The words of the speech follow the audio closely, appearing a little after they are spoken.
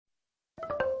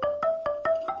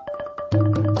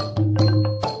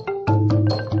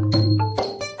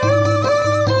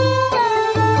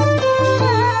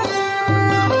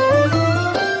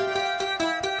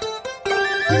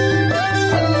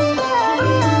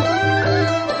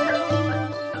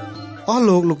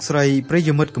លោកស្រីប្រិយ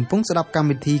មិត្តកំពុងស្ដាប់កម្ម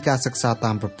វិធីការសិក្សា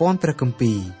តាមប្រព័ន្ធព្រះគម្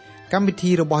ពីរកម្មវិ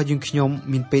ធីរបស់យើងខ្ញុំ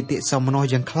មានបេតិសោមនស្ស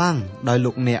យ៉ាងខ្លាំងដោយ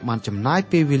លោកអ្នកបានចំណាយ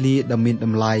ពេលវេលាដ៏មានត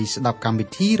ម្លៃស្ដាប់កម្មវិ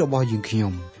ធីរបស់យើងខ្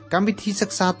ញុំកម្មវិធីសិ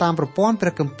ក្សាតាមប្រព័ន្ធព្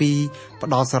រះគម្ពីរផ្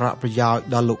ដល់សារៈប្រយោជន៍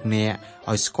ដល់លោកអ្នក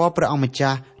ឲ្យស្គាល់ព្រះអង្គម្ចា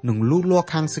ស់និងលូតលាស់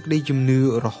ខាងសេចក្តីជំនឿ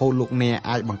រហូតលោកអ្នក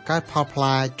អាចបង្កើតផលផ្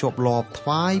លែជាប់លាប់ថ្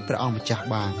វាយព្រះអង្គម្ចាស់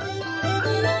បាន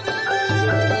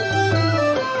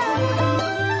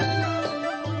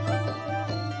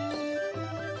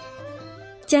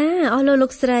ចាអស់លោ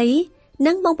កស្រី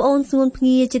និងបងប្អូនស្ងួនភ្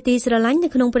ងាជាទីស្រឡាញ់នៅ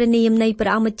ក្នុងព្រះនាមនៃព្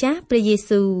រះអង្គម្ចាស់ព្រះយេ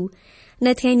ស៊ូវ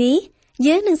នៅថ្ងៃនេះ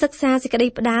យើងនឹងសិក្សាសេចក្តី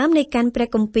ផ្ដើមនៃកាន់ព្រះ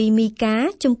គម្ពីរមីកា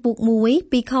ជំពូក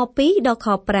1ពីខ2ដល់ខ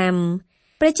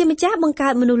5ព្រះជាម្ចាស់បង្កើ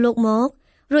តមនុស្សលោកមក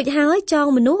រួចហើយចង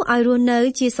មនុស្សឲ្យរស់នៅ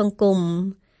ជាសង្គ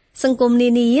មនា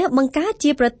នាបង្កើត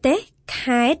ជាប្រទេស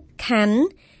ខេត្តខណ្ឌ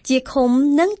ជាឃុំ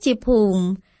និងជាភូមិ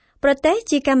ប្រទេស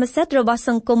ជាកម្មសិទ្ធិរបស់ស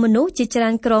ង្គមមនុស្សជាច្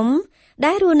រើនក្រុម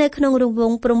ដែលរស់នៅក្នុងរង្វ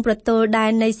ង់ព្រំប្រទល់ដែ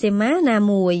ននៃសីមាណា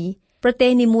មួយប្រទេ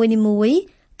សនីមួយៗ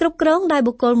គ្រប់គ្រងដោយ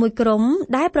បុគ្គលមួយក្រុម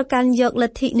ដែលប្រកាន់យកល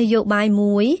ទ្ធិនយោបាយ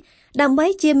មួយដើម្បី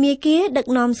ជាមាគ៌ាដឹក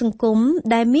នាំសង្គម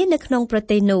ដែលមាននៅក្នុងប្រ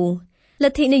ទេសនោះល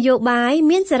ទ្ធិនយោបាយ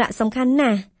មានសារៈសំខាន់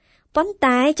ណាស់ប៉ុន្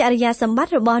តែចរិយាសម្បត្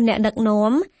តិរបស់អ្នកដឹក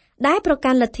នាំដែលប្រ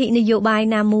កាន់លទ្ធិនយោបាយ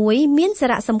ណាមួយមានសា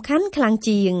រៈសំខាន់ខ្លាំង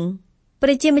ជាងព្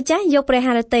រះជាម្ចាស់យកព្រះハ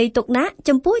រតីទុកដាក់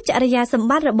ចំពោះចរិយាសម្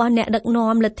បត្តិរបស់អ្នកដឹក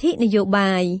នាំលទ្ធិនយោ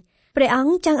បាយព្រះអ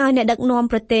ង្គចង់ឲ្យអ្នកដឹកនាំ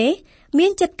ប្រទេសមា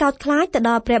នចិត្តកោតខ្លាចទៅ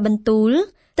ដល់ព្រះបន្ទូល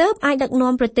ទើបអាចដឹក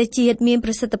នាំប្រទេសជាតិមានប្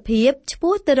រសិទ្ធភាពឆ្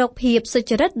ពោះទៅរកភាពសុ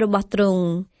ចរិតរបស់ទ្រង់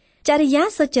ចរិយា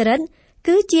សុចរិត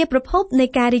គឺជាប្រភពនៃ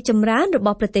ការរីកចម្រើនរប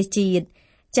ស់ប្រទេសជាតិ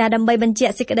ចាដើម្បីបញ្ជា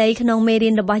ក់សេចក្តីក្នុងមេរៀ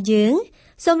នរបស់យើង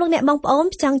សូមលោកអ្នកបងប្អូន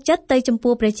ផ្ចង់ចិត្តទៅចំ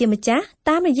ពោះព្រះជាម្ចាស់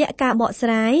តាមរយៈការបកស្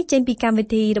រាយចេញពីកម្មវិ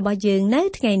ធីរបស់យើងនៅ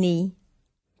ថ្ងៃនេះ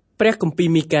ព្រះគម្ពីរ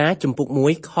មីកាជំពូក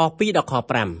1ខ2ដល់ខ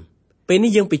5ពេល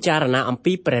នេះយើងពិចារណាអំ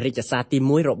ពីព្រះរាជសារទី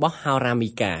1របស់ហោរាមី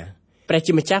កាព្រះ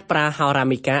ជាម្ចាស់ប្រើហោរា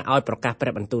មីកាឲ្យប្រកាសព្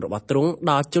រះបន្ទូលរបស់ទ្រង់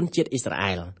ដល់ជនជាតិអ៊ីស្រា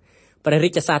អែលព្រះរា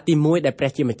ជសារទី1ដែលព្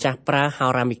រះជាម្ចាស់ប្រើហោ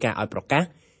រាមីកាឲ្យប្រកាស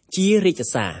ជារាជ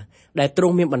សារដែលទ្រ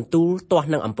ង់មានបន្ទូលទាស់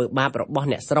នឹងអំពើបាបរបស់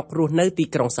អ្នកស្រុករស់នៅទី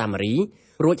ក្រុងសាមារី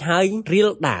រួចហើយរៀល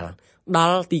ដាលដ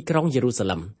ល់ទីក្រុងយេរូសា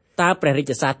ឡិមតើព្រះរា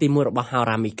ជសារទី1របស់ហោ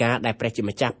រាមីកាដែលព្រះជា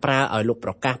ម្ចាស់ប្រើឲ្យលោក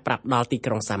ប្រកាសប្រាប់ដល់ទី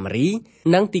ក្រុងសាមារី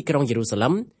និងទីក្រុងយេរូសាឡិ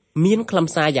មមានខ្លឹម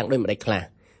សារយ៉ាងដូចម្តេចខ្លះ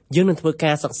យើងនឹងធ្វើ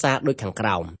ការសិក្សាដូចខាងក្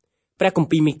រោមព្រះគម្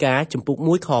ពីរមីកាជំពូក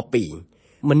1ខ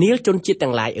2មនាលជនជាតិ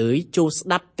ទាំងឡាយអើយចូលស្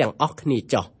ដាប់ទាំងអស់គ្នា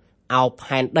ចុះអោ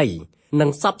ផែនដីនិង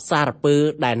សពសារពើ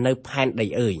ដែលនៅផែនដី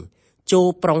អើយចូល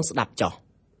ប្រុងស្ដាប់ចុះ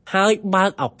ហើយបើ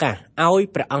កឱកាសឲ្យ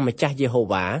ព្រះអង្គម្ចាស់យេហូ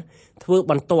វ៉ាធ្វើ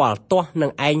បន្ទាល់ទាស់នឹ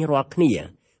ងឯងរាល់គ្នា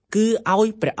គឺឲ្យ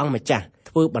ព្រះអង្គម្ចាស់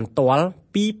ធ្វើបន្ទាល់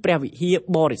ពីព្រះវិហារ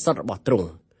បរិសុទ្ធរបស់ទ្រង់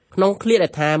ក្នុងឃ្លាដែ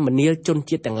លថាមនាលជន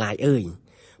ជាតិទាំងឡាយអើយ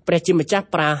ព្រះជាម្ចាស់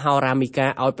ប្រើហោរាមីកា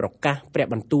ឲ្យប្រកាសព្រះ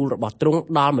បន្ទូលរបស់ទ្រង់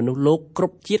ដល់មនុស្សលោកគ្រ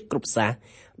ប់ជាតិគ្រប់សាសន៍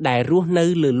ដែលរស់នៅ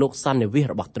លើលោកសន្និវាស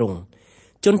របស់ទ្រង់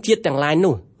ជនជាតិទាំងឡាយ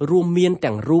នោះរួមមាន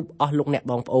ទាំងរូបអស់លោកអ្នក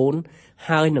បងប្អូន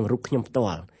ហើយនឹងរូបខ្ញុំផ្ទា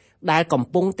ល់ដែលកំ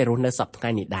ពុងតែរស់នៅសប្តាហ៍ថ្ងៃ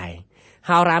នេះដែរ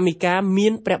ហោរាមីកាមា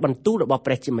នព្រះបន្ទូលរបស់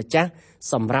ព្រះជាម្ចាស់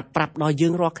សម្រាប់ប្រាប់ដល់យើ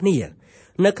ងរាល់គ្នា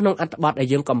នៅក្នុងអត្ថបទដែល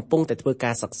យើងកំពុងតែធ្វើ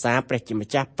ការសិក្សាព្រះជាម្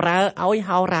ចាស់ប្រើឲ្យ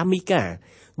ហោរាមីកា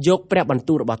យកព្រះបន្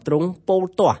ទូលរបស់ទ្រង់ពោល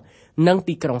ទាស់នឹង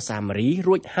ទីក្រុងសាមារី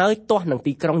រួចហើយទាស់នឹង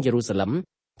ទីក្រុងយេរូសាឡិម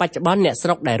បច្ចុប្បន្នអ្នកស្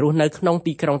រុកដែលរស់នៅក្នុង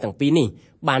ទីក្រុងទាំងពីរនេះ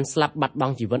បានស្លាប់បាត់ប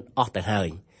ង់ជីវិតអស់ទៅហើយ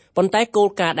ប៉ុន្តែគោល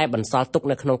ការណ៍ដែលបន្សល់ទុក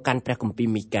នៅក្នុងកាន់ព្រះគម្ពីរ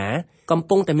មីកាកំ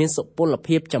ពុងតែមានសុពល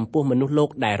ភាពចំពោះមនុស្សលោក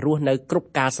ដែលរស់នៅគ្រប់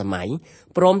កាលសម័យ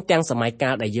ព្រមទាំងសម័យកា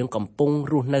លដែលយើងកំពុង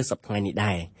រស់នៅសប្តាហ៍ថ្ងៃនេះ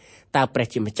ដែរតើព្រះ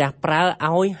ជាម្ចាស់ប្រើ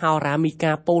ឲ្យហោរាមី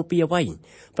កាពោលពីអ្វី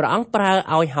ព្រះអង្គប្រើ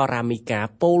ឲ្យហោរាមីកា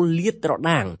ពោលលាតត្រ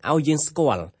ដាងឲ្យយើងស្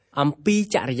គាល់អំពី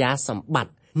ចរិយាសម្បត្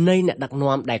តិនៃអ្នកដឹក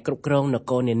នាំដែលគ្រប់គ្រងន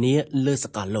គរនានាលើស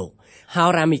កលលោកហោ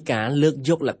រាមីកាលើក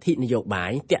យកលទ្ធិនយោបា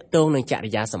យតាក់ទងនឹងច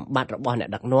រិយាសម្បត្តិរបស់អ្នក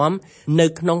ដឹកនាំនៅ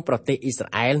ក្នុងប្រទេសអ៊ីស្រា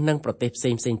អែលនិងប្រទេសផ្សេ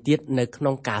ងៗទៀតនៅក្នុ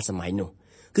ងកាលសម័យនោះ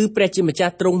គឺព្រះជាម្ចា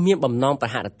ស់ទ្រង់មានបំណងប្រ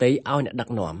ហារតីឲ្យអ្នកដឹក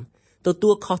នាំទទួ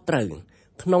លខុសត្រូវ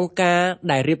ក្នុងការ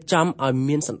ដែលរៀបចំឲ្យ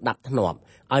មានសណ្ដាប់ធ្នាប់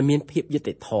ឲ្យមានភាពយុត្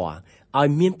តិធម៌ឲ្យ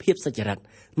មានភាពសុចរិត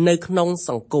នៅក្នុង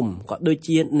សង្គមក៏ដូច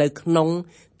ជានៅក្នុង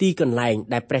ទីកន្លែង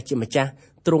ដែលព្រះជាម្ចាស់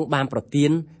ទ្រង់បានប្រទា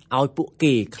នឲ្យពួក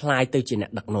គេคล้ายទៅជាអ្ន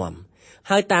កដឹកនាំ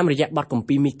ហើយតាមរយៈបទគម្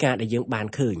ពីរមីកាដែលយើងបាន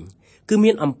ឃើញគឺ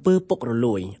មានអំពើពុករ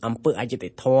លួយអំពើអយុត្តិ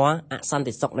ធម៌អសន្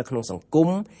តិសុខនៅក្នុងសង្គម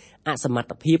អសមត្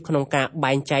ថភាពក្នុងការ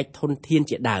បែងចែកធនធាន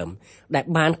ជាដើមដែល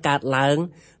បានកើតឡើង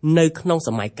នៅក្នុងស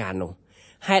ម័យកាលនោះ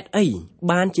ហេតុអី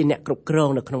បានជាអ្នកគ្រប់គ្រង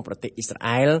នៅក្នុងប្រទេសអ៊ីស្រា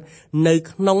អែលនៅ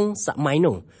ក្នុងសម័យ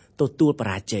នោះទទួលប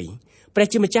រាជ័យព្រះ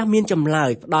ជាម្ចាស់មានចម្លើ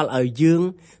យផ្ដល់ឲ្យយើង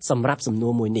សម្រាប់សំណួ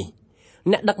រមួយនេះ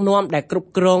អ្នកដឹកនាំដែលគ្រប់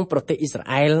គ្រងប្រទេសអ៊ីស្រា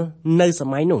អែលនៅស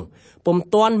ម័យនោះពុំ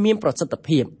ទាន់មានប្រសិទ្ធ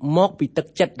ភាពមកពីទឹក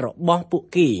ចិត្តរបស់ពួក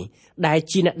គេដែល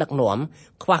ជាអ្នកដឹកនាំ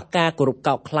ខ្វះការគោរព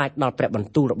កោតខ្លាចដល់ព្រះបន្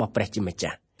ទូលរបស់ព្រះជាម្ចា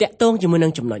ស់តាក់ទងជាមួយនឹ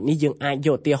ងចំណុចនេះយើងអាចយ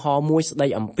កឧទាហរណ៍មួយស្ដី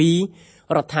អំពី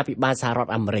រដ្ឋាភិបាលសហរដ្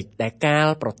ឋអាមេរិកដែលកាល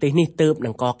ប្រទេសនេះទើបនឹ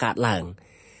ងកកើតឡើង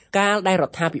កាលដែលរ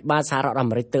ដ្ឋាភិបាលសហរដ្ឋអា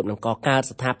មេរិកទើបនឹងកកើត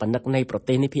ស្ថាបនិកនៃប្រ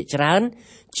ទេសនេះភាគច្រើន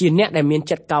ជាអ្នកដែលមាន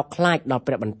ចិត្តកោតខ្លាចដល់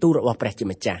ព្រះបន្ទូលរបស់ព្រះជា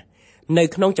ម្ចាស់នៅ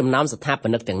ក្នុងចំណោមស្ថាប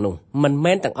និកទាំងនោះមិន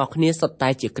មែនទាំងអស់គ្នាសុទ្ធតែ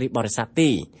ជាគ្រីស្ទបរិស័ទទេ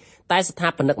តែស្ថា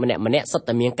បនិកម្នាក់ៗសុទ្ធ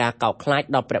តែមានការកោតខ្លាច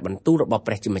ដល់ព្រះបន្ទូលរបស់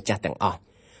ព្រះជាម្ចាស់ទាំងអស់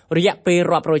រយៈពេល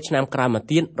រាប់រយឆ្នាំក្រោយមក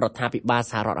ទៀតរដ្ឋាភិបាល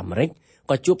សហរដ្ឋអាមេរិក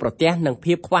ក៏ជួបប្រទះនឹង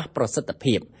ភាពខ្វះប្រសិទ្ធ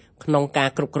ភាពក្នុងការ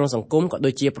គ្រប់គ្រងសង្គមក៏ដូ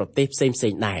ចជាប្រទេសផ្សេង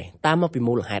ៗដែរតាមមកពី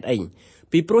មូលហេតុអី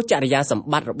ពីព្រោះចរិយាសម្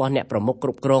បត្តិរបស់អ្នកប្រមុខគ្រ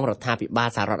ប់គ្រងរដ្ឋាភិបាល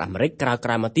សហរដ្ឋអាមេរិកក្រោ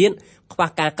យៗមកទៀតខ្វះ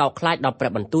ការកោតខ្លាចដល់ព្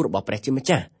រះបន្ទូលរបស់ព្រះជាម្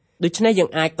ចាស់ដូច្នេះយើង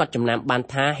អាចកត់ចំណាំបាន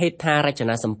ថាហេដ្ឋារច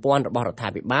នាសម្ព័ន្ធរបស់រដ្ឋា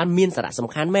ភិបាលមានសារៈសំ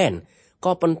ខាន់មែន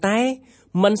ក៏ប៉ុន្តែ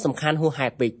មិនសំខាន់ហួសហេ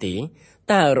តុពេកទេ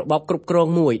តើរបបគ្រប់គ្រង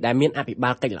មួយដែលមានអភិបា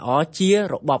លកិច្ចល្អជា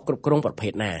របបគ្រប់គ្រងប្រភេ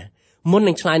ទណាមុន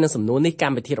នឹងឆ្លើយនឹងសំណួរនេះក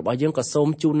ម្មវិធីរបស់យើងក៏សូម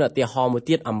ជូននូវឧទាហរណ៍មួយ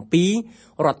ទៀតអំពី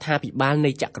រដ្ឋាភិបាល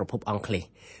នៃចក្រភពអង់គ្លេស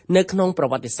នៅក្នុងប្រ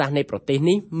វត្តិសាស្ត្រនៃប្រទេស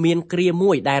នេះមានគ្រា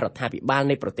មួយដែលរដ្ឋាភិបាល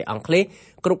នៃប្រទេសអង់គ្លេស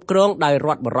គ្រប់គ្រងដោយរ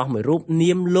ដ្ឋបរិះមួយរូប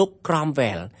នាមលោក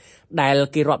Cromwell ដែល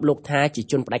គេរាប់លោកថាជា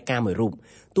ជនផ្ដាច់ការមួយរូប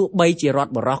ទោះបីជារដ្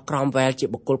ឋបរិះ Cromwell ជា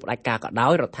បុគ្គលផ្ដាច់ការក៏ដោ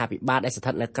យរដ្ឋាភិបាលដែលស្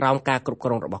ថិតនៅក្រោមការគ្រប់គ្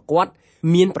រងរបស់គាត់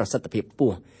មានប្រសិទ្ធភាពខ្ព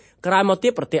ស់ក្រោយមកទៀ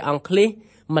តប្រទេសអង់គ្លេស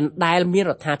មិនដែលមាន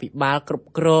រដ្ឋាភិបាលគ្រប់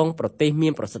គ្រងប្រទេសមា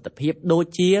នប្រសិទ្ធភាពដូច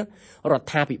ជារដ្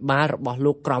ឋាភិបាលរបស់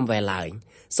លោក Cromwell ឡើយ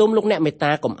សូមលោកអ្នកមេត្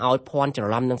តាកុំឲ្យភ័ន្តច្រ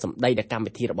ឡំនឹងសម្ដីដែលកម្ម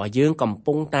វិធីរបស់យើងកំ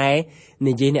ពុងតែ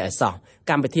និយាយនេះឲ្យសោះ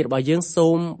កម្មវិធីរបស់យើងសូ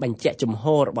មបញ្ជាក់ជំហ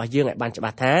ររបស់យើងឲ្យបានច្បា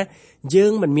ស់ថាយើ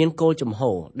ងមិនមានគោលជំហ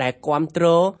រដែលគ្រប់គ្រ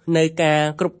ងនៅការ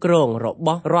គ្រប់គ្រងរប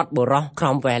ស់រដ្ឋបរិះ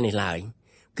Cromwell នេះឡើយ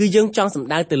គឺយើងចង់សម្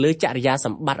ដៅទៅលើចរិយាស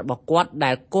ម្បត្តិរបស់គាត់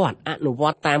ដែលគាត់អនុវ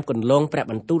ត្តតាមគន្លងព្រះ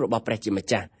បន្ទូលរបស់ព្រះជាម្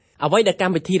ចាស់អ្វីដែលក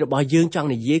ម្មវិធីរបស់យើងចង់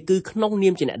និយាយគឺក្នុងនា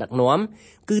មជាអ្នកដឹកនាំ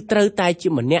គឺត្រូវតែជា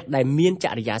ម្នាក់ដែលមានច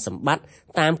រិយាសម្បត្តិ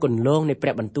តាមគន្លងនៃព្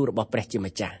រះបន្ទូលរបស់ព្រះជា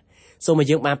ម្ចាស់សូមឲ្យ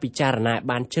យើងបានពិចារណា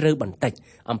បានជ្រៅបន្តិច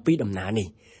អំពីដំណើរនេះ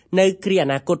នៅគ្រាអ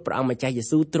នាគតព្រះអង្គម្ចាស់យេ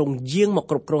ស៊ូវទ្រង់យាងមក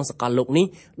គ្រប់គ្រងសកលលោកនេះ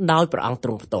ដោយព្រះអង្គទ្រ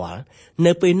ង់ផ្ទាល់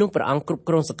នៅពេលនោះព្រះអង្គគ្រប់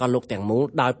គ្រងសកលលោកទាំងមូល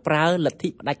ដោយប្រើលទ្ធិ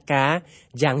ផ្ដាច់ការ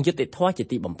យ៉ាងយុត្តិធម៌ជា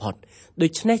ទីបំផុតដូ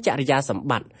ច្នេះចរិយាសម្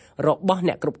បត្តិរបស់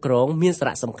អ្នកគ្រប់គ្រងមានសា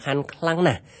រៈសំខាន់ខ្លាំង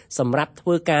ណាស់សម្រាប់ធ្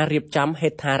វើការរៀបចំហេ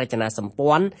ដ្ឋារចនាសម្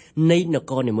ព័ន្ធនៃន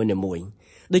គរនីមួយៗ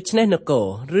ដូច្នេះនគ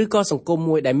រឬក៏សង្គម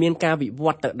មួយដែលមានការវិវ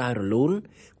ត្តទៅដោយរលូន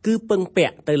គឺពឹងពា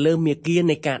ក់ទៅលើមាគ៌ា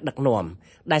នៃការដឹកនាំ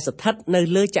ដែលស្ថិតនៅ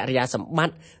លើចរិយាសម្បត្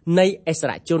តិនៃឥស្ស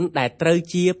រជនដែលត្រូវ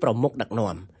ជាប្រមុខដឹក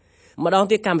នាំម្ដង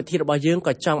ទៀតកម្មវិធីរបស់យើង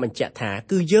ក៏ចង់បញ្ជាក់ថា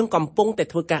គឺយើងកំពុងតែ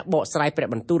ធ្វើការបកស្រាយព្រះ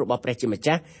បន្ទូលរបស់ព្រះជាម្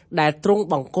ចាស់ដែលទ្រង់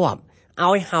បង្គាប់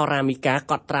ឲ្យហោរាមីកា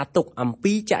កត់ត្រាទុកអំ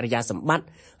ពីចរិយាសម្បត្តិ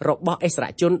របស់ឥស្សរ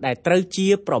ជនដែលត្រូវជា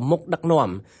ប្រមុខដឹកនាំ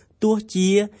ទោះជា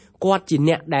គាត់ជា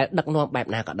អ្នកដែលដឹកនាំបែប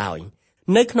ណាក៏ដោយ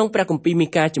នៅក្នុងព្រះគម្ពីរមី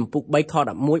កាជំពូក3ខ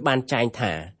11បានចែង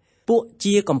ថាពួក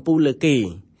ជាកំពូលលើគេ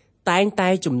តែងតែ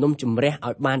ជំនុំជម្រះ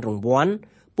ឲ្យបានរង្វាន់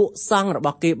ពួកសង្ឃរប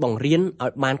ស់គេបង្រៀនឲ្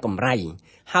យបានកម្រៃ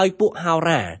ហើយពួកហោ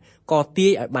រាក៏ទា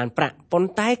យឲ្យបានប្រាក់ប៉ុន្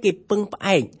តែគេពឹងផ្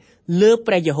អែកលើ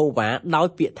ព្រះយេហូវ៉ាដោយ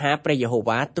ពាក្យថាព្រះយេហូ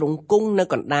វ៉ាទ្រង់គង់នៅ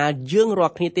កណ្ដាលយើងរា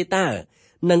ល់គ្នាទេតើ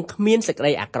នឹងគ្មានសេចក្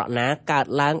តីអាក្រក់ណាកើត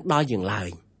ឡើងដល់យើងឡើយ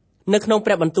នៅក្នុង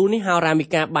ព្រះបន្ទូលនេះហោរាមី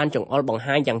កាបានចង្អុលបង្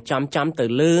ហាញយ៉ាងចំទៅ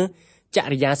លើច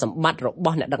រិយាសម្បត្តិរប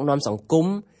ស់អ្នកដឹកនាំសង្គម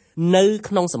នៅ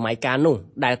ក្នុងសម័យកាលនោះ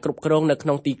ដែលគ្រប់គ្រងនៅក្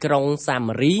នុងទីក្រុងសា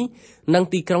មារីនិង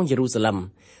ទីក្រុងយេរូសាឡិម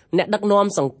អ្នកដឹកនាំ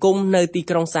សង្គមនៅទី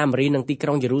ក្រុងសាមារីនិងទីក្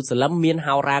រុងយេរូសាឡិមមាន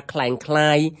ហោរាคล้ายคล้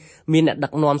ายមានអ្នកដឹ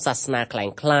កនាំសាសនាคล้าย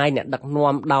คล้ายអ្នកដឹក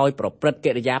នាំដោយប្រព្រឹត្ត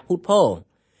កិរិយាភូតភរ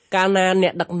កាលណាអ្ន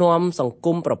កដឹកនាំសង្គ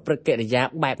មប្រព្រឹត្តកិរិយា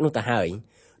បែបនោះទៅហើយ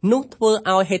នោះធ្វើ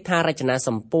ឲ្យហេដ្ឋារចនាស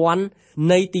ម្ព័ន្ធ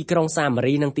នៃទីក្រុងសាមា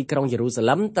រីនិងទីក្រុងយេរូសា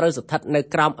ឡិមត្រូវស្ថិតនៅ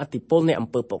ក្រោមឥទ្ធិពលនៃអំ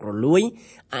ពើពុករលួយ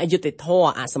អយុត្តិធម៌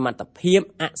អសមត្ថភាព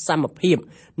អសមភាព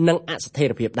និងអស្ថិ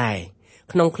រភាពដែរ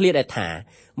ក្នុងឃ្លាដែលថា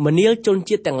មនាលជន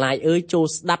ជាតិទាំងឡាយអើយចូល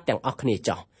ស្ដាប់ទាំងអស់គ្នា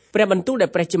ចោះព្រះបន្ទូលដែល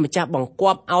ព្រះជាម្ចាស់បង្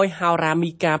គាប់ឲ្យហោរាមី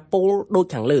កាពោលដូច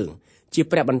ខាងលើជា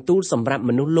ព្រះបន្ទូលសម្រាប់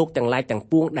មនុស្សលោកទាំងឡាយទាំង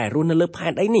ពួងដែលរស់នៅលើផែ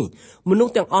នដីនេះមនុស្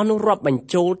សទាំងអស់នោះរាប់បញ្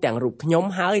ចូលទាំងរូបខ្ញុំ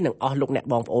ហើយនិងអស់លោកអ្នក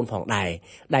បងប្អូនផងដែរ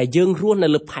ដែលយើងរស់នៅ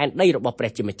លើផែនដីរបស់ព្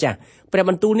រះជាម្ចាស់ព្រះ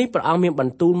បន្ទូលនេះព្រះអង្គមានប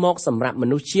ន្ទូលមកសម្រាប់ម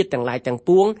នុស្សជាតិទាំងឡាយទាំង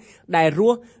ពួងដែលរ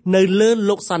ស់នៅលើ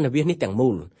លោកសន្និវាសនេះទាំងមូ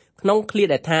លក្នុងឃ្លា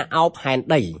ដែលថាអោផែន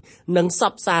ដីនិងស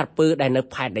ពសារពើដែលនៅ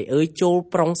ផែនដីអើយចូល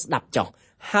ប្រុងស្ដាប់ចោះ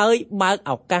ហើយបើក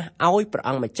ឱកាសឲ្យព្រះ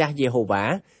អង្គម្ចាស់យេហូវ៉ា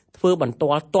ធ្វើបន្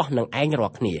ទាល់ទាស់នឹងឯងរា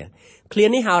ល់គ្នាឃ្លា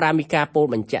នេះហោរាមីកាពោល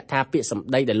បញ្ជាក់ថាពាក្យសម្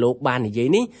ដីដែលលោកបាននិយាយ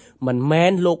នេះមិនមែ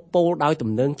នលោកពោលដោយ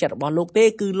ទំនឹងចិត្តរបស់លោកទេ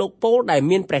គឺលោកពោលដែល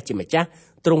មានព្រះជាម្ចាស់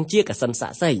ទ្រង់ជាកសិណស័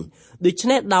ក្តិសិទ្ធិដូច្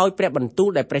នេះដោយព្រះបន្ទូល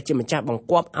ដែលព្រះជាម្ចាស់បង្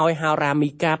គាប់ឲ្យហោរាមី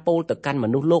កាពោលទៅកាន់ម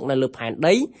នុស្សលោកនៅលើផែន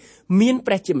ដីមាន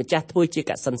ព្រះជាម្ចាស់ធ្វើជា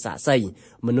កសិណស័ក្តិសិទ្ធិ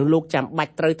មនុស្សលោកចាំបា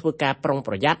ច់ត្រូវធ្វើការប្រុង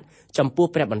ប្រយ័ត្នចំពោះ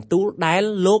ព្រះបន្ទូលដែល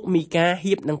លោកមីកា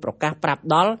ហ៊ាននឹងប្រកាសប្រាប់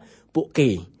ដល់ពួកគេ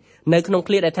នៅក្នុង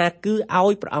ឃ្លាដែលថាគឺឲ្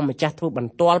យព្រះអង្គម្ចាស់ធ្វើប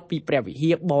ន្ទាល់ពីព្រះវិ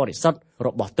ហារបរិសុទ្ធរ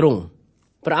បស់ទ្រង់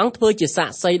ព្រះអង្គធ្វើជាសា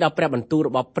ក្សីដល់ព្រះបន្ទូលរ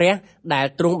បស់ព្រះដែល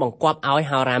ទ្រង់បង្គាប់ឲ្យ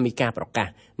ហោរាមីកាប្រកាស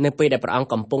នៅពេលដែលព្រះអង្គ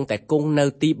កំពុងតែគង់នៅ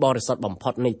ទីបរិសុទ្ធបំផុ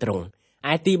តនៃទ្រង់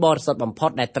ឯទីបរិសុទ្ធបំផុត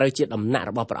ដែលត្រូវជាដំណាក់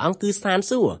របស់ព្រះអង្គគឺស្ថាន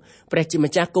សួគ៌ព្រះជា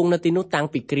ម្ចាស់គង់នៅទីនោះតាំង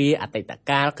ពីគ្រាអតីត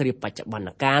កាលគ្រាបច្ចុប្បន្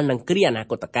នកាលនិងគ្រាអនា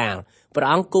គតកាលព្រះ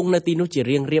អង្គគង់នៅទីនោះជា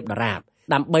រៀងរាបដរាប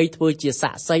ដើម្បីធ្វើជាសា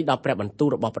ក្សីដល់ព្រះបន្ទូល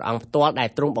របស់ព្រះអង្គផ្ទាល់ដែល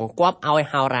ទ្រង់បង្គាប់ឲ្យ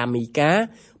ហោរាមីកា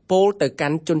ពោលទៅកា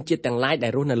ន់ជនជាតិទាំងឡាយដែ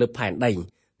លរស់នៅលើផែនដី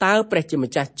តើព្រះជា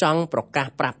ម្ចាស់ចង់ប្រកាស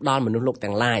ប្រាប់ដល់មនុស្សលោក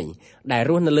ទាំងឡាយដែល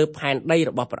រស់នៅលើផែនដី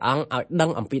របស់ព្រះអង្គឲ្យដឹង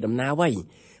អំពីដំណើរអ្វី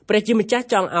ព្រះជាម្ចាស់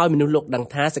ចង់ឲ្យមនុស្សលោកដឹង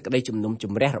ថាសេចក្តីជំនុំជ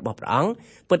ម្រះរបស់ព្រះអង្គ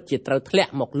ពិតជាត្រូវធ្លា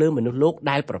ក់មកលើមនុស្សលោក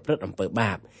ដែលប្រព្រឹត្តអំពើ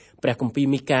បាបព្រះគម្ពីរ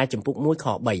មីកាចំពុក1ខ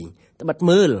3ត្បិត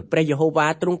មើលព្រះយេហូវ៉ា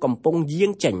ទ្រង់កំពុងយា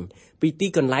ងចេញពីទី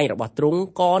កន្លែងរបស់ទ្រង់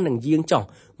ក៏នឹងយាងចុះ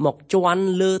មកជាន់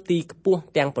លើទីខ្ពស់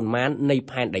ទាំងប៉ុន្មាននៃ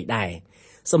ផែនដីដែរ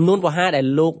សំនួនវោហាដែល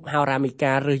លោកហោរាមី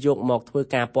ការើសយកមកធ្វើ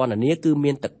ការពណ៌នាគឺ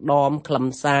មានទឹកដមខ្លឹម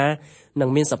សារនិង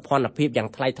មានសោភ័ណភាពយ៉ាង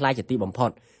ថ្លៃថ្លាជាទីបំផុ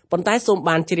តប៉ុន្តែសូម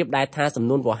បានជ្រាបដែរថាសំ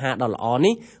នួនវោហាដ៏ល្អ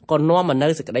នេះក៏នាំមកនូ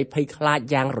វសេចក្តីភ័យខ្លាច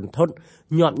យ៉ាងរន្ធត់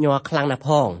ញាប់ញ័រខ្លាំងណាស់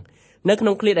ផងនៅក្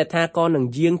នុងឃ្លាដែលថាក៏នឹង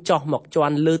យាងចុះមកជា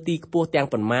ន់លើទីខ្ពស់ទាំង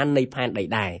ប៉ុន្មាននៃផែនដី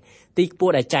ដែរទីខ្ព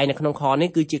ស់ដែលចែងនៅក្នុងខនេះ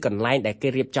គឺជាកន្លែងដែលគេ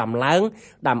រៀបចំឡើង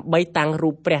ដើម្បីតាំងរូ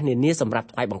បព្រះនានាសម្រាប់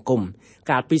ថ្វាយបង្គំ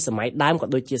កាលពីសម័យដើមក៏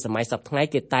ដូចជាសម័យសព្វថ្ងៃ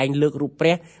គេតែងលើករូបព្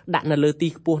រះដាក់នៅលើទី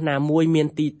ខ្ពស់ណាមួយមាន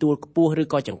ទីទួលខ្ពស់ឬ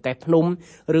ក៏ចង្កេះភ្នំ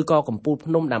ឬក៏កំពូល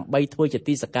ភ្នំដើម្បីធ្វើជា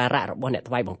ទីសក្ការៈរបស់អ្នក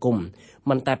ថ្វាយបង្គំ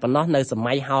មិនតែប៉ុណ្ណោះនៅស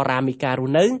ម័យហោរាមីការុ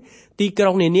នៅទីក្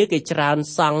រុងនានាគេច្រើន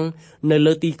សង់នៅ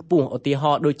លើទីខ្ពស់ឧទាហ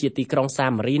រណ៍ដូចជាទីក្រុងសា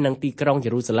មារីនិងទីក្រុងយេ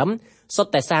រូសាឡិមសុទ្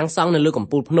ធតែសាងសង់នៅលើកំ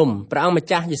ពូលភ្នំព្រះអង្គម្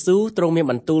ចាស់យេស៊ូវទ្រង់មាន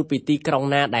បន្ទូលពីទីក្រុង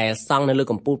ណាដែលសង់នៅលើ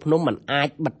កំពូលភ្នំមិនអាច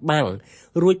បិទបាំង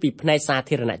រួចពីភ្នែកសា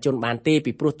ធារណជនបានទេ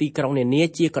ពីព្រោះទីក្រុងនានា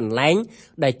ជាកន្លែង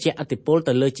ដែលជះឥទ្ធិពល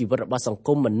ទៅលើជីវិតរបស់សង្គ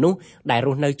មមនុស្សដែលរ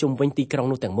ស់នៅជុំវិញទីក្រុង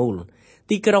នោះទាំងមូល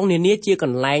ទីក្រុងនានាជាក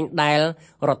ន្លែងដែល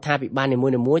រដ្ឋាភិបាលនី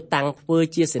មួយៗតាំងធ្វើ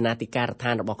ជាសេនាធិការដ្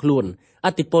ឋានរបស់ខ្លួនឥ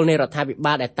ទ្ធិពលនៃរដ្ឋាភិ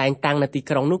បាលដែលតែងតាំងនៅទី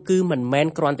ក្រុងនោះគឺមិនមែន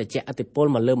គ្រាន់តែជះឥទ្ធិពល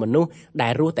មកលើមនុស្សដែ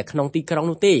លរស់តែក្នុងទីក្រុង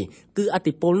នោះទេគឺឥទ្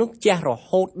ធិពលនោះជះរ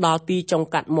ហូតដល់ទីចុង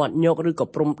កាត់មាត់ញោកឬក៏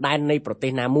ព្រំដែននៃប្រទេ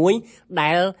សណាមួយ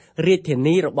ដែលរាជធា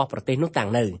នីរបស់ប្រទេសនោះតាំង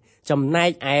នៅចំណែក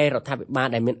ឯរដ្ឋាភិបាល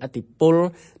ដែលមានឥទ្ធិពល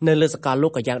នៅលើសកលលោ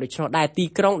កក៏យ៉ាងដូច្នោះដែរទី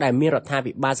ក្រុងដែលមានរដ្ឋា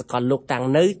ភិបាលសកលលោកតាំង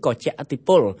នៅក៏ជះឥទ្ធិព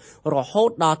លរហូត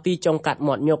ដល់ទីចុងកាត់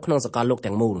មាត់ញោកក្នុងសកលលោក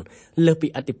ទាំងមូលលើសពី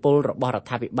ឥទ្ធិពលរបស់រដ្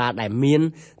ឋាភិបាលដែលមាន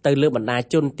ទៅលើបណ្ដា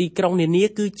ជនទីក្រុងនានា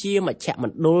គឺជាមជ្ឈម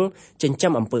ណ្ឌលចិញ្ចឹ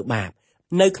មអំពើបាប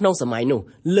នៅក្នុងសម័យនោះ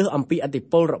លើសអំពីឥទ្ធិ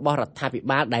ពលរបស់រដ្ឋាភិ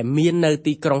បាលដែលមាននៅ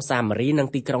ទីក្រុងសាមារីនិង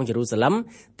ទីក្រុងយេរូសាឡិម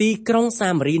ទីក្រុងសា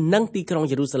មារីនិងទីក្រុង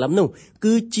យេរូសាឡិមនោះ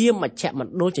គឺជាមជ្ឈម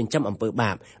ណ្ឌលចិញ្ចឹមអំពើ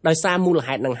បាបដោយសារមូល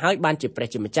ហេតុនឹងហើយបានជាព្រះ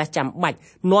ជាម្ចាស់ចាំបាច់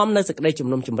នាំនៅសេចក្តីជំ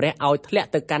នុំជម្រះឲ្យធ្លាក់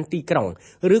ទៅកាន់ទីក្រុង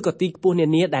ឬក៏ទីខ្ពស់នា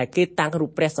នាដែលគេតាំងរូប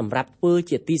ព្រះសម្រាប់ធ្វើ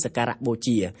ជាទីសក្ការៈបូ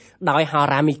ជាដោយហោ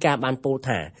រាមីកាបានពោល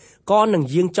ថាក៏នឹង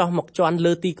យាងចុះមកជាន់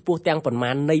លើទីខ្ពស់ទាំងប៉ុន្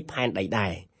មាននៃផែនដីដែ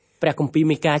រព្រះគម្ពីរ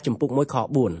មីកាចំពុក1ខ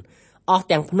4អស់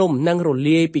ទាំងភ្នំនឹងរ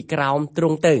លាយពីក្រោមទ្រ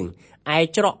ង់ទៅឯ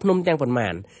ច្រកភ្នំទាំងប៉ុន្មា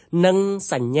ននឹង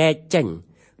សញ្ញែកចេញ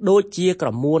ដូចជាក្រ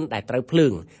មួនដែលត្រូវភ្លើ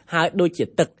ងហើយដូចជា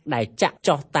ទឹកដែលចាក់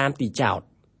ចុះតាមទីចោត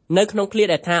នៅក្នុងឃ្លា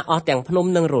ដែលថាអស់ទាំងភ្នំ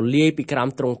នឹងរលាយពីក្រោម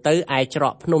ទ្រង់ទៅឯច្រ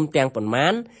កភ្នំទាំងប៉ុន្មា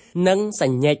ននឹងស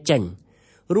ញ្ញែកចេញ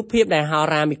រូបភាពដែលហោ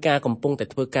រាមីកាកំពុងតែ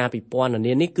ធ្វើការពិពណ៌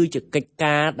នានេះគឺជាកិច្ច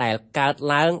ការដែលកើត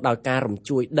ឡើងដោយការរំ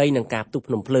ជួយដីនិងការផ្ទុះ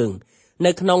ភ្នំភ្លើង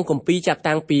នៅក្នុងគម្ពីរចាប់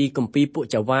តាំងពីគម្ពីរពួក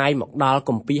ចៅវាយមកដល់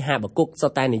គម្ពីរហាបាគុកសុ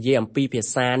ទ្ធតែនិយាយអំពីភា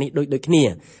សានេះដូចគ្នា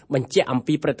បញ្ជាក់អំ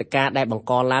ពីព្រឹត្តិការណ៍ដែលបង្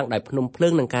កឡើងដោយភ្នំភ្លើ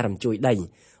ងនិងការរំជួយដី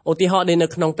ឧទាហរណ៍នៅ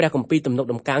ក្នុងព្រះគម្ពីរទំនុក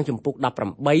ដំកើងជំពូក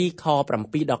18ខ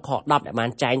7ដល់ខ10ដែលបាន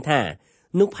ចែងថា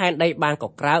នោះផែនដីបានក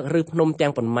ក្រើកឬភ្នំទាំ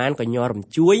ងប៉ុន្មានក៏ញ័ររំ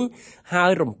ជួយហើ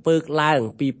យរំពើកឡើង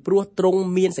ពីព្រោះទ្រង់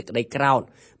មានសេចក្តីក្រោធ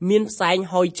មានផ្សែង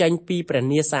ហុយចេញពីព្រះ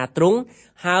នាសាទ្រង់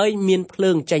ហើយមានភ្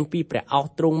លើងចេញពីព្រះអោស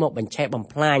ទ្រង់មកបញ្ឆេះបំ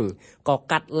ផ្លាញក៏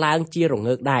កាត់ឡើងជារ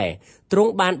ងើកដែរទ្រ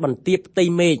ង់បានបន្ទាបផ្ទៃ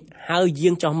មេឃហើយយា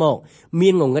ងចុះមកមា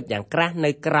នងងឹតយ៉ាងក្រាស់នៅ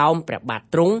ក្រោមព្រះបាទ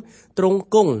ទ្រង់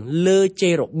គង់លើ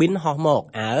ជេរ៉ូប៊ីនហោះមក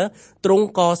ទ្រង់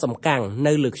ក៏សំកាំង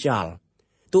នៅលើខ្យល់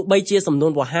ទោះបីជាសំនួ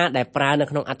នវោហាដែលប្រើនៅ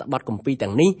ក្នុងអត្ថបទគម្ពីរ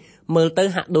ទាំងនេះមើលទៅ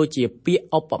ហាក់ដូចជាពាក្យ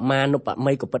ឧបមានុប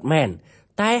មីក៏ពិតមែន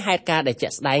តែហេតុការណ៍ដែលជា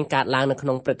ក់ស្ដែងកើតឡើងនៅក្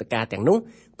នុងព្រឹត្តិការណ៍ទាំងនោះ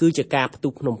គឺជាការផ្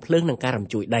ទុះភ្នំភ្លើងនិងការរំ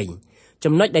ជួយដី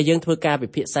ចំណុចដែលយើងធ្វើការពិ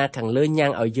ភាក្សាខាងលើញ៉ាំ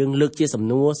ងឲ្យយើងលើកជាសំ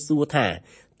ណួរសួរថា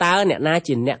តើអ្នកណា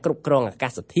ជាអ្នកគ្រប់គ្រងអាកា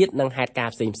សធាតុនិងហេតុការ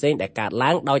ណ៍ផ្សេងៗដែលកើត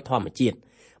ឡើងដោយធម្មជាតិ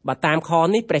បើតាមខ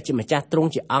នេះព្រះជាម្ចាស់ទ្រង់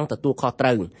ជាអង្គទទួលខុសត្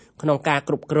រូវក្នុងការ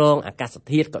គ្រប់គ្រងអាកាស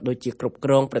ធាតុក៏ដូចជាគ្រប់គ្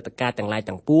រងព្រឹត្តិការណ៍ទាំងឡាយ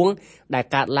ទាំងពួងដែល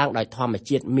កើតឡើងដោយធម្ម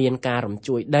ជាតិមានការរំ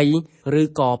ជួយដីឬ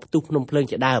ក៏ផ្ទុះភ្នំភ្លើង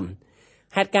ជាដើម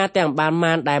ហេតុការណ៍ទាំង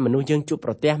បានដែលមនុស្សយើងជួប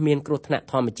ប្រទះមានគ្រោះថ្នាក់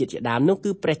ធម្មជាតិជាដើមនោះ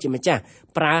គឺព្រះជាម្ចាស់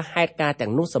ប្រើហេតុការណ៍ទាំ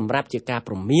ងនោះសម្រាប់ជាការ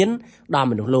ព្រមានដល់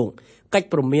មនុស្សលោកកិច្ច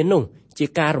ព្រមាននោះជា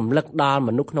ការរំលឹកដល់ម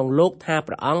នុស្សក្នុងលោកថា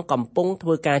ព្រះអង្គកំពុងធ្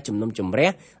វើការជំនុំជម្រះ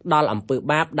ដល់អំពើ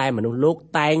បាបដែលមនុស្សលោក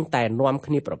តែងតែនាំ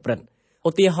គ្នាប្រព្រឹត្តឧ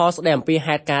ទាហរណ៍ស្ដីអំពី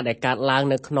ហេតុការណ៍ដែលកើតឡើង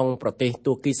នៅក្នុងប្រទេស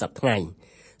ទួរគីសប្តាហ៍ថ្ងៃ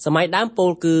សម័យដើមពោ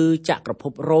លគឺចក្រភ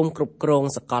ពរ៉ូមគ្រប់គ្រង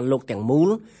សកលលោកទាំងមូល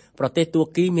ប្រទេសទួរ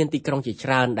គីមានទីក្រុងជាច្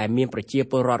រើនដែលមានប្រជា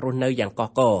ពលរដ្ឋរស់នៅយ៉ាងកុះ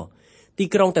ករទី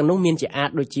ក្រុងទាំងនោះមានជាអាច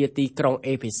ដូចជាទីក្រុង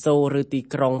អេភេសូឬទី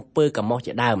ក្រុងពើកាម៉ុស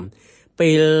ជាដើម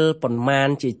ពេលប៉ុន្មាន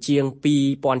ជាជាង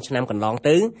 2000 ឆ្នាំកន្លង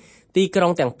ទៅទីក្រុ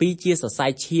ងទាំងពីរជាសរសៃ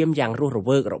ឈាមយ៉ាងរស់រ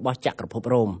វើករបស់ចក្រភព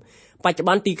រ៉ូមបច្ចុប្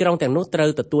បន្នទីក្រុងទាំងនោះត្រូវ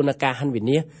ទទួលនឹងការហិនវិ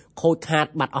នាសខូចខាត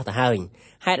បាត់អស់ទៅហើយ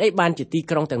ហេតុអីបានជាទី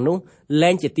ក្រុងទាំងនោះលែ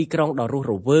ងជាទីក្រុងដ៏រស់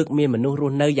រវើកមានមនុស្សរ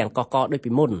ស់នៅយ៉ាងកុះករដូច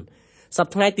ពីមុនស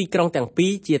ប្តាហ៍ថ្ងៃទីក្រុងទាំងពី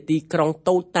រជាទីក្រុង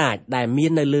តូចតាចដែលមា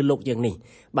ននៅលើโลกយើងនេះ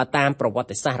បើតាមប្រវត្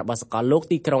តិសាស្ត្ររបស់សកលលោក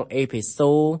ទីក្រុងអេភេ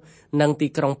សូនិងទី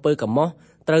ក្រុងពើកាម៉ុស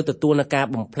ត្រូវទទួលនឹងការ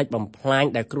បំផ្លិចបំផ្លាញ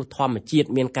ដោយគ្រោះធម្មជាតិ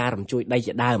មានការរំជួយដី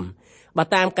ជាដើមបើ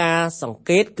តាមការសង្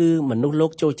កេតគឺមនុស្សលោ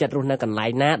កចូលចិត្តរស់នៅកន្លែ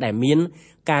ងណាដែលមាន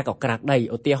ការកក្រាស់ដី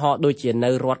ឧទាហរណ៍ដូចជានៅ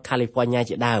រដ្ឋខាលីហ្វ័រញ៉ា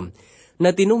ជាដើមនៅ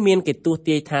ទីនោះមានគេទស្សន៍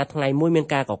ទាយថាថ្ងៃមួយមាន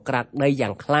ការកក្រាស់ដីយ៉ា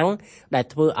ងខ្លាំងដែល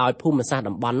ធ្វើឲ្យភូមិសាស្ត្រ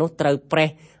តំបន់នោះត្រូវប្រេះ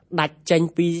ដាច់ចេញ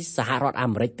ពីសហរដ្ឋអា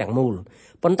មេរិកទាំងមូល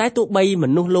ប៉ុន្តែទោះបីម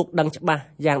នុស្សលោកដឹងច្បាស់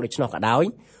យ៉ាងដូច្នោះក៏ដោយ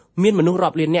មានមនុស្សរា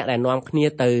ប់លាននាក់ដែលនាំគ្នា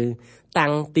ទៅតាំ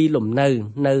ងទីលំនៅ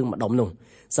ម្ដុំនោះ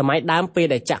សម័យដើមពេល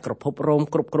ដែលចក្រភពរ៉ូម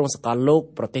គ្រប់គ្រងសកលលោក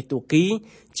ប្រទេសទួរគី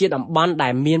ជាតំបន់ដែ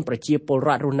លមានប្រជាពលរ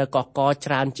ដ្ឋរស់នៅកុះករ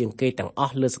ច្រើនជាងគេទាំងអ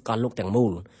ស់លើសកលលោកទាំងមូ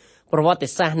លប្រវត្តិ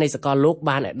សាស្ត្រនៃសកលលោក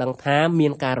បានឲ្យដឹងថាមា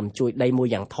នការរំជួយដីមួយ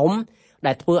យ៉ាងធំ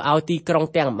ដែលធ្វើឲ្យទីក្រុង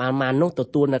ទាំងប៉ុន្មាននោះទ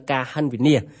ទួលនឹងការហិនវិ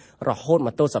នាសរហូតម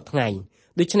កទល់សប្តាហ៍ថ្ងៃ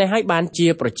ដូច្នេះហើយបានជា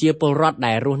ប្រជាពលរដ្ឋ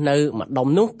ដែលរស់នៅម្ដុំ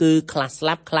នោះគឺខ្លះស្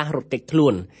លាប់ខ្លះរត់គេចខ្លួ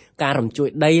នការរំជួយ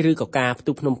ដីឬក៏ការផ្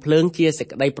ទុះភ្នំភ្លើងជាសេច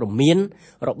ក្តីព្រមាន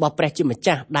របស់ព្រះជាម្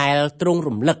ចាស់ដែលទ្រង់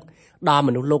រំលឹកដល់ម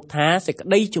នុស្សលោកថាសេចក្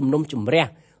តីជំនុំជម្រះ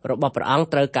របស់ព្រះអង្គ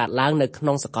ត្រូវកើតឡើងនៅក្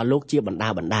នុងសកលលោកជាបណ្ដា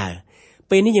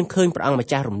ពេលនេះយើងឃើញព្រះអង្គម្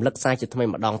ចាស់រំលឹកសារជាថ្មី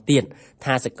ម្ដងទៀត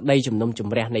ថាសេចក្តីជំនុំជ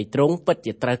ម្រះនៃទ្រង់ពិត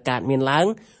ជាត្រូវកើតមានឡើង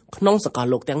ក្នុងសកល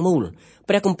លោកទាំងមូល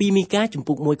ព្រះគម្ពីរមីកាជំ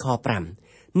ពូក 1 ខ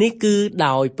 5 នេះគឺ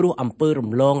ដោយព្រោះអំពើរំ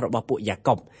លងរបស់ពួកយ៉ា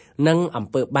កុបនិងអំ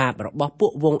ពើបាបរបស់ពួ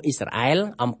កវង្សអ៊ីស្រាអែល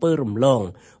អំពើរំលង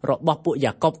របស់ពួក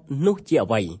យ៉ាកុបនោះជាអ្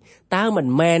វីតើមិន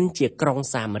មែនជាក្រុង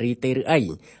សាមារីទេឬអី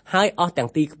ហើយអស់ទាំង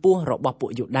ទីខ្ពស់របស់ពួ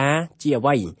កយូដាជាអ្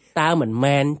វីតើមិន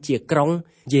មែនជាក្រុង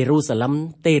យេរូសាឡឹម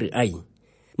ទេឬអី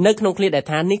នៅក្នុងឃ្លាដែល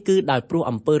ថានេះគឺដោយព្រោះ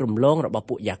អំពើរំលងរបស់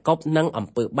ពួកយ៉ាកុបនិងអំ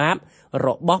ពើបាបរ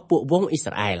បស់ពួកវង្សអ៊ី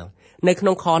ស្រាអែលនៅក្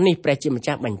នុងខនេះព្រះជាម្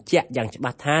ចាស់បញ្ជាក់យ៉ាងច្បា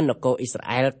ស់ថានគរអ៊ីស្រា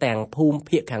អែលទាំងភូមិ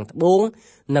ភាគខាងត្បូង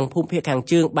និងភូមិភាគខាង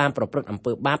ជើងបានប្រព្រឹត្តអំ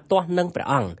ពើបាបទាស់នឹងព្រះ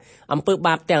អង្គអំពើ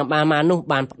បាបទាំងបាននោះ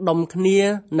បានផ្ដុំគ្នា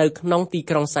នៅក្នុងទី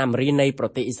ក្រុងសាមារីនៃប្រ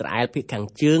ទេសអ៊ីស្រាអែលភាគខាង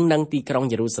ជើងនិងទីក្រុង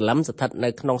យេរូសាឡឹមស្ថិតនៅ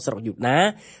ក្នុងស្រុកយូដា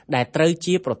ដែលត្រូវ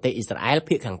ជាប្រទេសអ៊ីស្រាអែល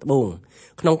ភាគខាងត្បូង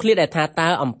ក្នុងឃ្លាដែលថាតើ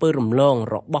អំពើរំលង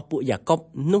របស់ពួកយ៉ាកុប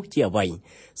នោះជាអ្វី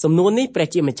សំណួរនេះព្រះ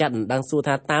ជាម្ចាស់ដណ្ដឹងសួរ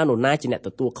ថាតើនរណាជាអ្នកទ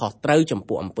ទួលខុសត្រូវចំ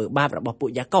ពោះអំពើបាបរបស់ពួក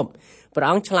យ៉ាកុបព្រះ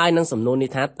អង្គឆ្លើយនឹងសំណួរនេះ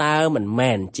ថាតើមិន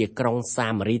មែនជាក្រុងសា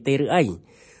មារីទេឬអី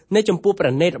នៅចំពោះព្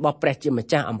រះនេតរបស់ព្រះជាម្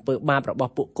ចាស់អំពើបាបរប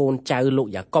ស់ពួកកូនចៅលោក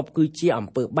យ៉ាកុបគឺជាអំ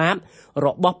ពើបាបរ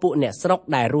បស់ពួកអ្នកស្រុក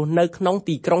ដែលរស់នៅក្នុង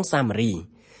ទីក្រុងសាមារី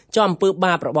ចុះអំពើ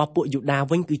បាបរបស់ពួកយូដា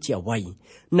វិញគឺជាអ្វី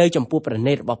នៅចំពោះព្រះ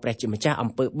នេតរបស់ព្រះជាម្ចាស់អំ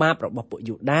ពើបាបរបស់ពួក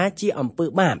យូដាជាអំពើ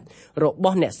បាបរប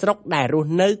ស់អ្នកស្រុកដែលរស់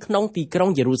នៅក្នុងទីក្រុង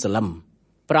យេរូសាឡឹម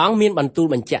ព្រះអង្គមានបន្ទូល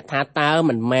បញ្ជាក់ថាតើ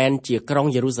មិនមែនជាក្រុង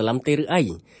យេរូសាឡឹមទេឬអី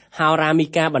ហោរាមី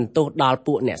កាបន្ទោសដល់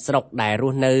ពួកអ្នកស្រុកដែលរ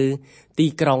ស់នៅទី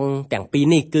ក្រុងទាំងពីរ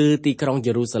នេះគឺទីក្រុង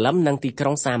យេរូសាឡឹមនិងទីក្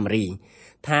រុងសាមារី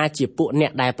ថាជាពួកអ្ន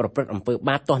កដែលប្រព្រឹត្តអំពើ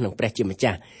បាបទាស់នឹងព្រះជាម្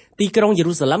ចាស់ទីក្រុងយេ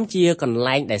រូសាឡឹមជាកន្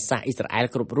លែងដែលសាសអ៊ីស្រាអែល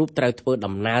គ្រប់រូបត្រូវធ្វើ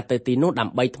ដំណើរទៅទីនោះដើ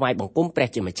ម្បីថ្វាយបង្គំព្រះ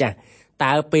ជាម្ចាស់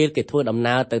តើពេលគេធ្វើដំ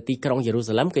ណើរទៅទីក្រុងយេរូ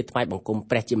សាឡឹមគេថ្វាយបង្គំ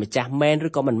ព្រះជាម្ចាស់មែនឬ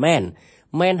ក៏មិន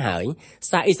មែនហើយ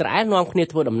សាសអ៊ីស្រាអែលនាំគ្នា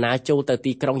ធ្វើដំណើរចូលទៅ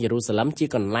ទីក្រុងយេរូសាឡឹមជា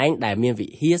កន្លែងដែលមានវិ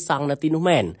ហារសង់នៅទីនោះ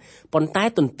មែនប៉ុន្តែ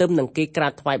ទន្ទឹមនឹងគេក្រា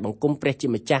បថ្វាយបង្គំព្រះជា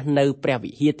ម្ចាស់នៅព្រះ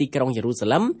វិហារទីក្រុងយេរូសា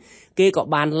ឡឹមគេក៏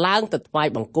បានឡើងទៅថ្វាយ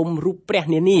បង្គំរូបព្រះ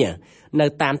នានានៅ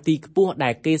តាមទីខ្ពស់ដែ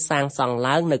លគេសាងសង់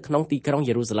ឡើងនៅក្នុងទីក្រុង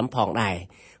យេរូសាឡឹមផងដែរ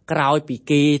ក្រោយពី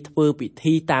គេធ្វើពិ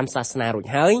ធីតាមសាសនារួច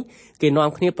ហើយ គេនាំ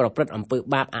គ្នាប្រព្រឹត្តអំពើ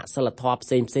បាបអសិលធម៌ផ្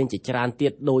សេងជាច្រើនទៀ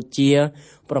តដូចជា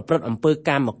ប្រព្រឹត្តអំពើ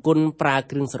កាមគុណប្រើ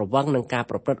គ្រឿងស្រវឹងនិងការ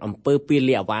ប្រព្រឹត្តអំពើពា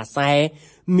លីអាវ៉ាសែ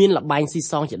មានលបែងស៊ី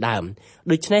សងជាដើម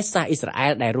ដូច្នេះសាសអ៊ីស្រាអែ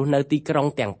លដែលរស់នៅទីក្រុង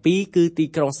ទាំងពីរគឺទី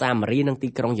ក្រុងសាមារីនិងទី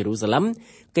ក្រុងយេរូសាឡិម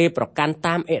គេប្រកាន់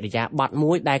តាមឥរិយាបថ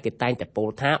មួយដែលគេតែងតែពោល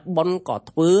ថាបុណ្យក៏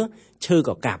ធ្វើឈើ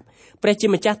ក៏កាប់ព្រះជា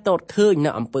ម្ចាស់ទតឃើញនៅ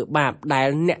អំពើបាបដែល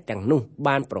អ្នកទាំងនោះ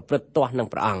បានប្រព្រឹត្តទាស់នឹង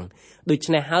ព្រះអង្គដូ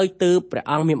ច្នេះហើយទើបព្រះ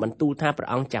អង្គមានបន្ទូលថាព្រះ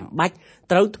អង្គចាំបាច់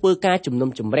ត្រូវធ្វើការជំនុំ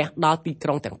ជម្រះដល់ទីក្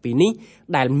រុងទាំងពីរនេះ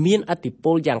ដែលមានឥទ្ធិព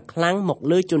លយ៉ាងខ្លាំងមក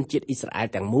លើជនជាតិអ៊ីស្រាអែល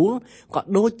ទាំងមូលក៏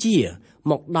ដូចជា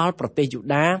មកដល់ប្រទេសយូ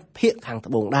ដាភាគខាង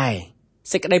ត្បូងដែរ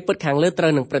សេចក្តីពិតខាងលើត្រូ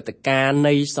វនឹងព្រឹត្តិការណ៍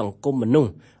នៃសង្គមមនុស្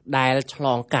សដែលឆ្ល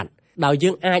ងកាត់ដោយយើ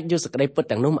ងអាចយកសេចក្តីពិត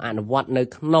ទាំងនោះមកអនុវត្តនៅ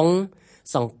ក្នុង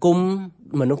សង្គម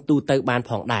មនុស្សទូទៅបាន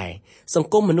ផងដែរសង្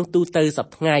គមមនុស្សទូទៅសប្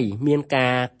តាហ៍ថ្ងៃមានកា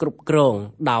រគ្រប់គ្រង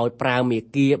ដោយប្រើមា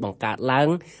គ៌ាបង្កើតឡើង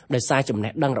ដោយសារចំ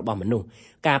ណេះដឹងរបស់មនុស្ស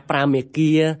ការប្រើមា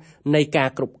គ៌ានៃការ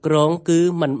គ្រប់គ្រងគឺ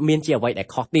มันមានជាអ្វីដែល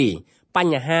ខុសទេប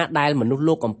ញ្ហាដែលមនុស្ស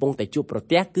លោកកំពុងតែជួបប្រ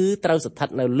ទះគឺត្រូវស្ថិត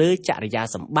នៅលើចរិយា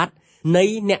សម្បត្តិនៃ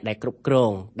អ្នកដែលគ្រប់គ្រ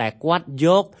ងដែលគាត់យ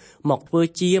កមកធ្វើ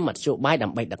ជាមធ្យោបាយដើ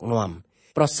ម្បីដឹកនាំ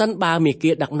ប្រសិនបើមា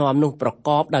គ៌ាដឹកនាំនោះប្រក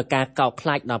បដោយការកោតខ្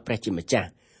លាចដល់ព្រះជាម្ចាស់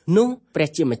នោះព្រះ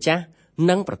ជាម្ចាស់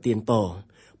នឹងប្រទានពរ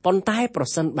ប៉ុន្តែប្រ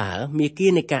សិនបើមាគ៌ា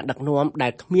នៃការដឹកនាំដែ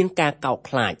លគ្មានការកោត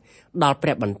ខ្លាចដល់ព្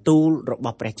រះបន្ទូលរប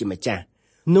ស់ព្រះជាម្ចាស់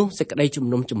នោះសេចក្តីជំ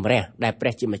នុំជម្រះដែលព្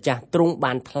រះជាម្ចាស់ទ្រង់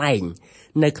បានថ្លែង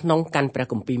នៅក្នុងកាន់ព្រះ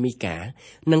គម្ពីរមីកា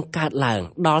នឹងកើតឡើង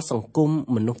ដល់សង្គម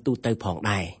មនុស្សទូទៅផង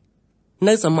ដែរ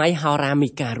នៅសម័យហោរាមី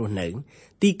ការស់នៅ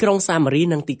ទីក្រុងសាមារី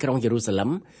និងទីក្រុងយេរូសាឡិម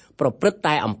ប្រព្រឹត្ត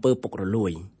តែអំពើពុករលួ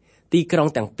យទីក្រុង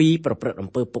ទាំងពីរប្រព្រឹត្តអំ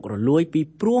ពើពុករលួយពី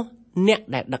ព្រោះអ្នក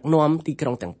ដែលដឹកនាំទីក្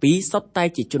រុងទាំងពីរសុទ្ធតែ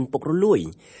ជាជនពុករលួយ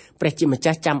ព្រះជាម្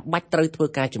ចាស់ចាំបាច់ត្រូវធ្វើ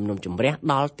ការជំនុំជម្រះ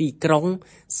ដល់ទីក្រុង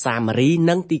សាមារី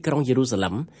និងទីក្រុងយេរូសាឡិ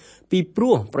មពីព្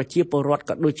រោះប្រជាពលរដ្ឋ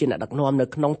ក៏ដូចជាអ្នកដឹកនាំនៅ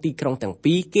ក្នុងទីក្រុងទាំង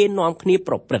ពីរគេនាំគ្នា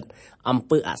ប្រព្រឹត្តអំ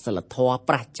ពើអសិលធម៌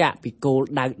ប្រឆាចពីគោល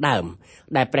ដៅដើម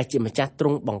ដែលព្រះជាម្ចាស់ទ្រ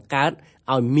ង់បង្កើត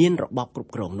ឲ្យមានរបបគ្រ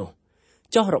ប់គ្រងនោះ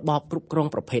ចុះរបបគ្រប់គ្រង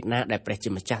ប្រភេទណាដែលព្រះជា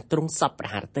ម្ចាស់ទ្រង់សពព្រះ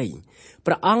ハរតី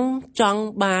ព្រះអង្គចង់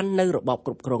បាននៅរបប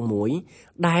គ្រប់គ្រងមួយ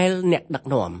ដែលអ្នកដឹក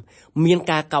នាំមាន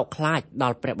ការកោតខ្លាចដ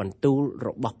ល់ព្រះបន្ទូលរ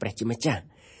បស់ព្រះជាម្ចាស់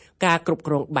ការគ្រប់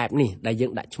គ្រងបែបនេះដែលយើ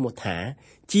ងដាក់ឈ្មោះថា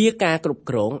ជាការគ្រប់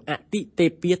គ្រងអតិទេ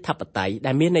ពាធិបតេយ្យ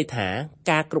ដែលមានន័យថា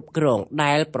ការគ្រប់គ្រង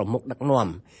ដែលប្រមុខដឹកនាំ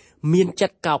មានចិ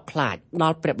ត្តកោតខ្លាចដ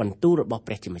ល់ព្រះបន្ទូលរបស់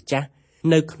ព្រះជាម្ចាស់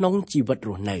នៅក្នុងជីវិត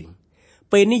រស់នៅ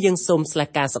ពេលនេះយើងសូមស្លេះ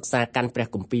ការសិក្សាកាន់ព្រះ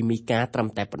គម្ពីរមីកាត្រឹម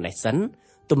តែប៉ុណ្ណេះសិន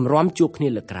ទម្រាំជួបគ្នា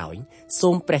លើកក្រោយសូ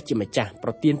មព្រះជាម្ចាស់ប្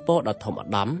រទានពរដល់ធម្មឧត្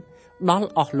តមដល់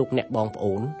អស់លោកអ្នកបងប្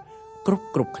អូនគ្រ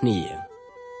ប់គ្នា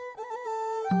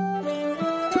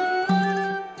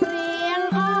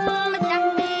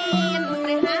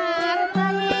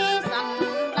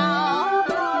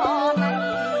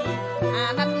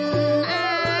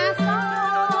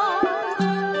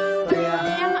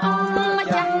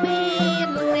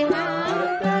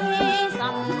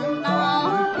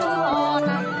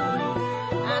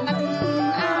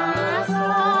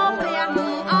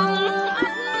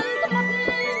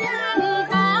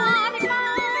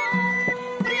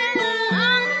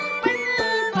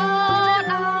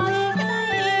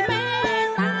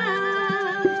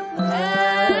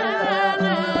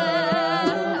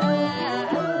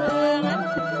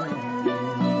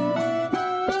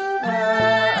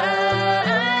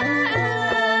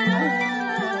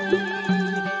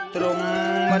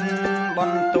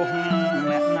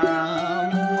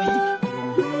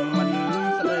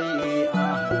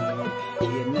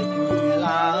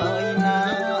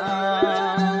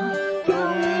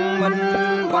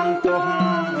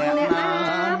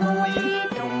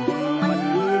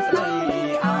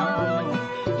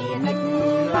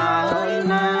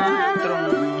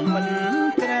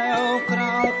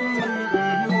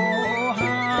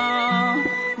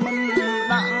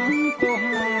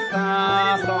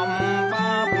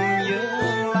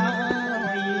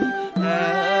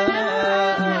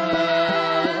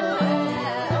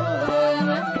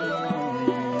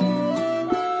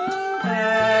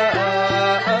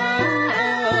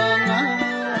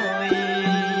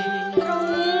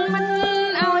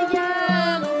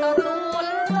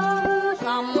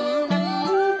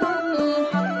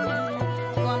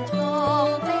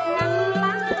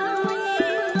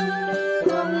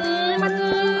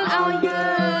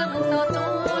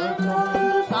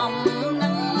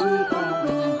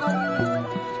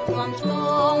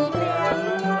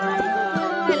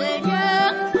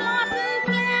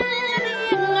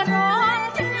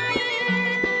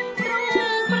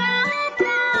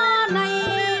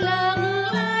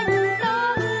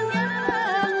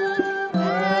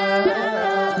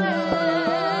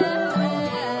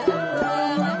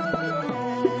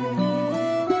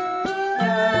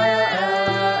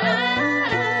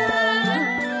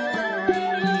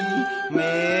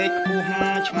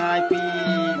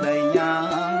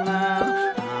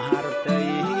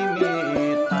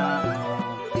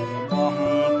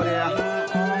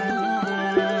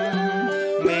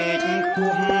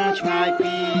ឆ្ងាយ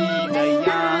ពីដី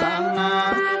យ៉ាងណា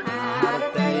អរ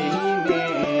តីមេ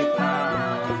ត្តា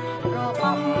រប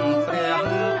ស់ព្រះ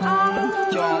អង្គ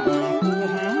ចំពោះ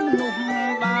នោះ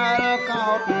ដែលកោ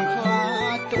តខ្លា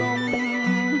ចទ្រង់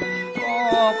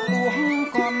ក៏ពោះ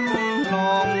កន់ឡ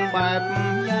ងបែប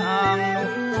យ៉ាង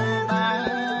នោះ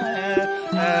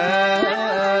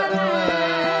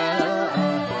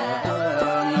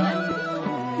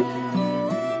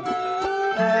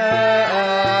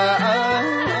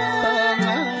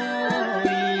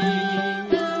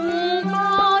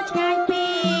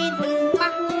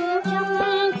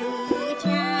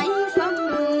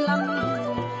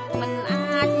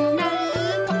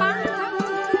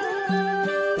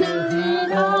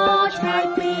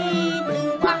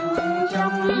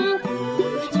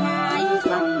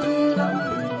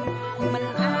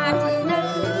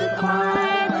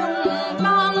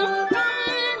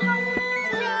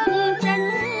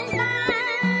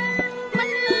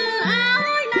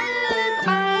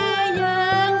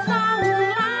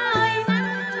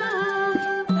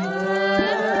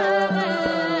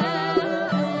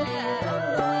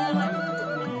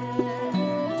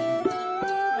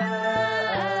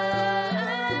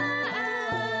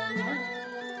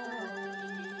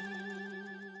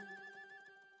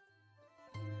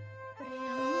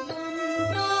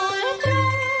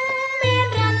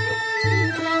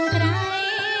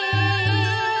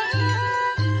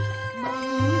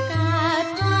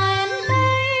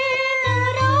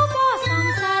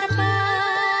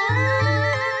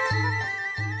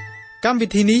កម្មវិ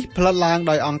ធីនេះផ្លាត់ឡើង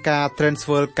ដោយអង្គការ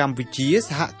Transworld កម្ពុជាស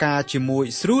ហការជាមួយ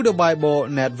Through the Bible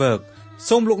Network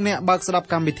សូមលោកអ្នកបើកស្ដាប់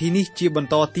កម្មវិធីនេះជាបន្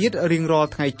តទៀតរៀងរាល់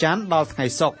ថ្ងៃច័ន្ទដល់ថ្ងៃ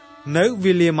សុក្រនៅ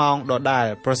វេលាម៉ោងដដែល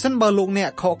ប្រសិនបើលោកអ្នក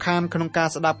ខកខានក្នុងការ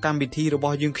ស្ដាប់កម្មវិធីរប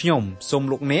ស់យើងខ្ញុំសូម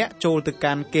លោកអ្នកចូលទៅ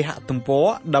កាន់គេហទំព័រ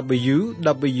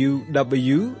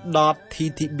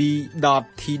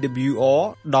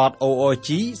www.ttb.twr.org/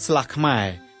 ខ្មែរ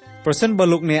ប្រសិនបើ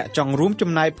លោកអ្នកចង់រួម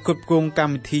ចំណែកផ្គត់ផ្គង់កម្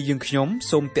មវិធីយើងខ្ញុំ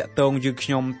សូមតាក់ទងយើងខ្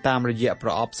ញុំតាមរយៈប្រ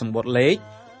អប់សម្បត្តិលេខ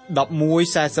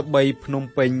1143ភ្នំ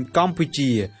ពេញកម្ពុ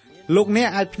ជាលោកអ្នក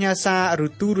អាចផ្ញើសារឬ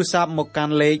ទូរស័ព្ទមកកា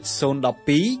ន់លេខ012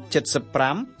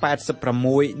 75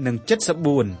 86 និង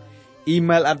 74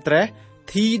 Email address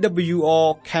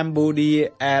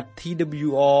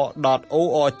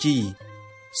twrcambodia@twr.org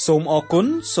សូមអរគុណ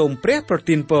សូមព្រះប្រ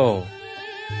ទានពរ